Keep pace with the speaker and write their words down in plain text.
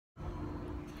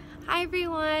Hi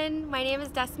everyone, my name is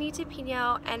Destinee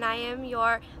and I am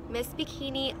your Miss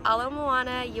Bikini a la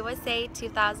MOANA USA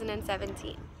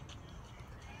 2017.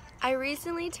 I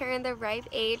recently turned the ripe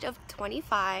age of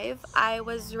 25. I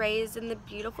was raised in the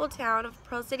beautiful town of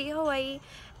Pearl City, Hawaii,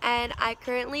 and I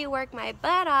currently work my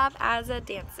butt off as a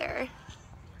dancer.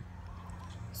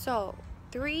 So,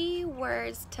 3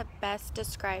 words to best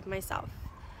describe myself.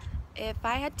 If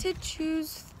I had to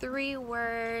choose 3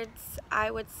 words, I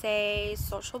would say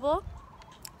sociable,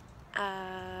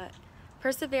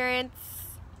 perseverance,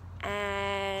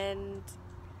 and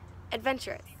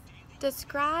adventurous.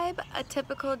 Describe a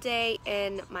typical day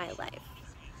in my life.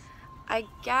 I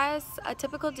guess a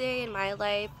typical day in my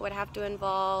life would have to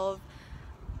involve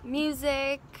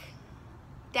music,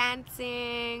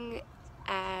 dancing,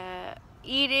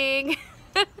 eating,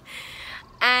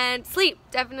 and sleep.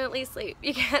 Definitely sleep.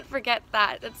 You can't forget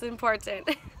that. It's important.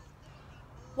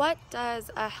 What does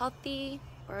a healthy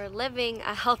or living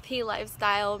a healthy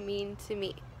lifestyle mean to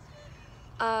me?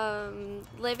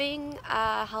 Living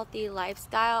a healthy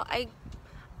lifestyle, I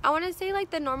want to say like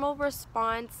the normal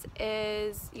response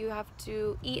is you have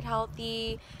to eat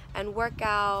healthy and work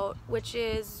out, which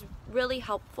is really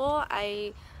helpful.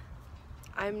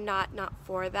 I'm not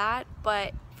for that,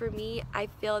 but for me, I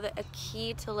feel that a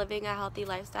key to living a healthy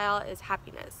lifestyle is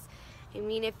happiness. I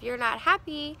mean, if you're not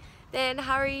happy, then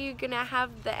how are you gonna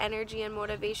have the energy and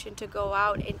motivation to go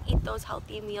out and eat those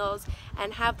healthy meals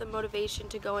and have the motivation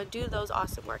to go and do those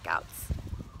awesome workouts?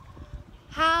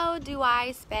 How do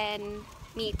I spend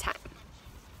me time?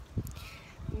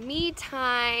 Me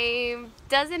time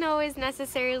doesn't always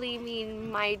necessarily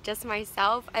mean just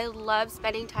myself. I love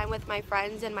spending time with my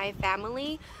friends and my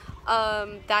family.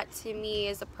 That to me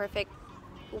is a perfect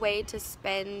way to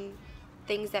spend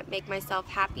things that make myself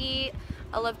happy.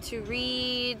 I love to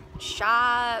read,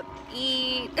 shop,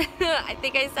 eat. I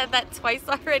think I said that twice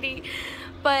already.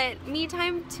 But me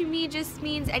time to me just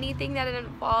means anything that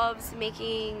involves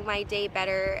making my day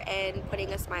better and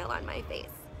putting a smile on my face.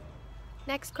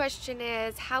 Next question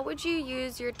is, how would you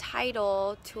use your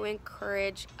title to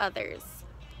encourage others?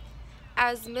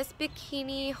 As Miss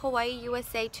Bikini Hawaii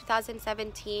USA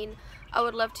 2017, I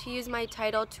would love to use my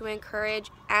title to encourage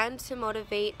and to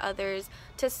motivate others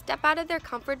to step out of their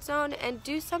comfort zone and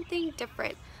do something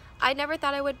different. I never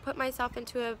thought I would put myself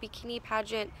into a bikini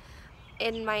pageant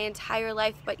in my entire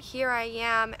life, but here I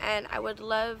am, and I would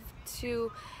love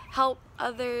to help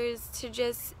others to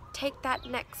just take that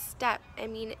next step. I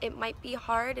mean, it might be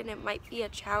hard and it might be a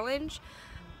challenge,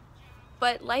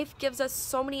 but life gives us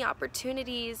so many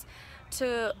opportunities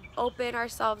to open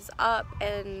ourselves up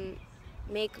and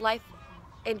make life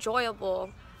enjoyable.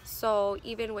 So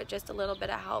even with just a little bit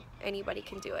of help, anybody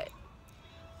can do it.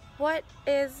 What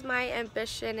is my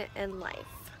ambition in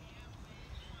life?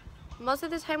 Most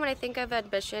of the time when I think of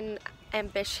ambition,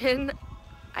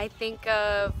 I think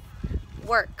of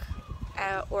work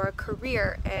or a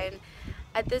career, and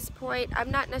at this point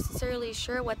I'm not necessarily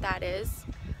sure what that is,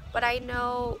 but I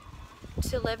know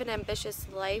to live an ambitious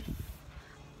life,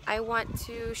 I want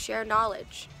to share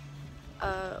knowledge.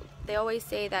 They always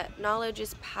say that knowledge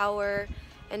is power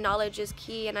and knowledge is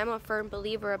key, and I'm a firm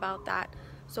believer about that.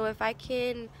 So if I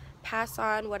can pass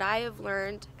on what I have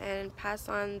learned and pass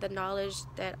on the knowledge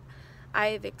that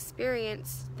I've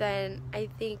experienced, then I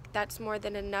think that's more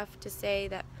than enough to say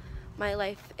that my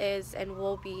life is and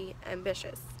will be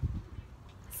ambitious.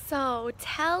 So,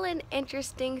 tell an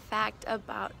interesting fact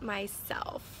about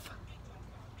myself.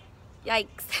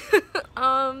 Yikes.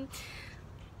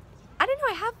 I don't know,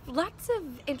 I have lots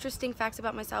of interesting facts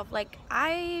about myself. Like,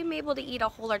 I'm able to eat a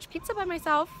whole large pizza by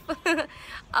myself.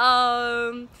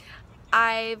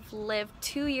 I've lived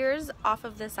 2 years off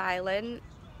of this island.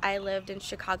 I lived in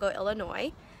Chicago,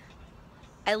 Illinois.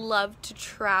 I love to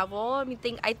travel.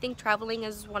 I think traveling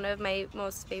is one of my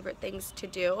most favorite things to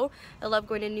do. I love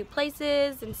going to new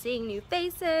places and seeing new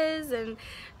faces and,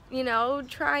 you know,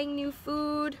 trying new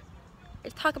food. I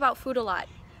talk about food a lot.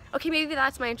 Okay, maybe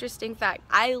that's my interesting fact.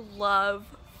 I love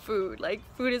food. Like,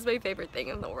 food is my favorite thing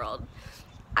in the world.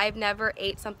 I've never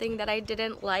ate something that I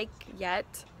didn't like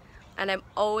yet, and I'm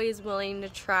always willing to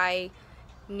try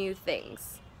new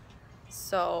things.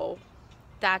 So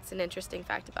that's an interesting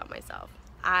fact about myself.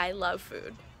 I love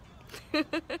food.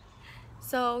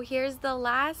 So here's the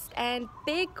last and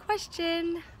big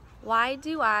question. Why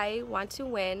do I want to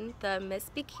win the Miss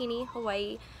Bikini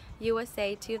Hawaii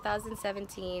USA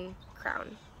 2017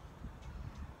 crown?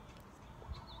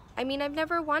 I mean, I've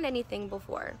never won anything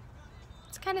before.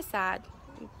 It's kind of sad,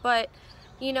 but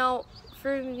you know,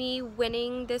 for me,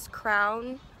 winning this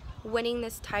crown, winning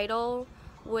this title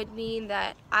would mean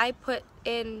that I put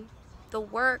in the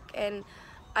work and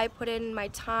I put in my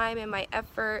time and my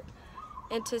effort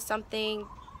into something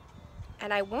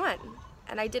and I won.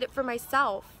 And I did it for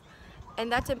myself.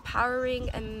 And that's empowering,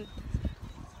 and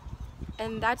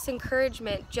that's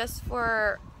encouragement just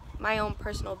for my own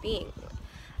personal being.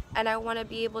 And I want to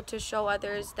be able to show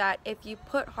others that if you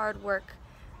put hard work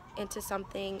into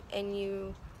something and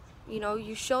you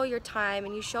show your time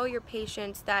and you show your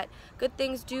patience, that good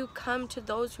things do come to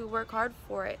those who work hard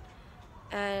for it.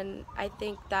 And I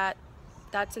think that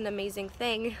that's an amazing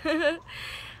thing.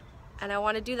 And I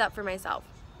want to do that for myself.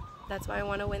 That's why I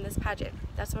want to win this pageant.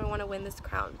 That's why I want to win this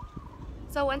crown.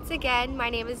 So once again, my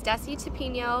name is Destinee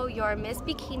Tapino, your Miss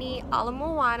Bikini a la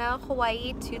MOANA,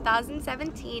 Hawaii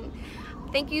 2017.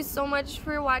 Thank you so much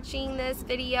for watching this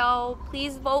video.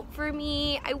 Please vote for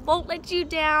me. I won't let you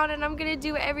down, and I'm going to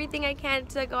do everything I can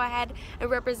to go ahead and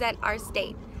represent our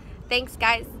state. Thanks,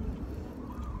 guys.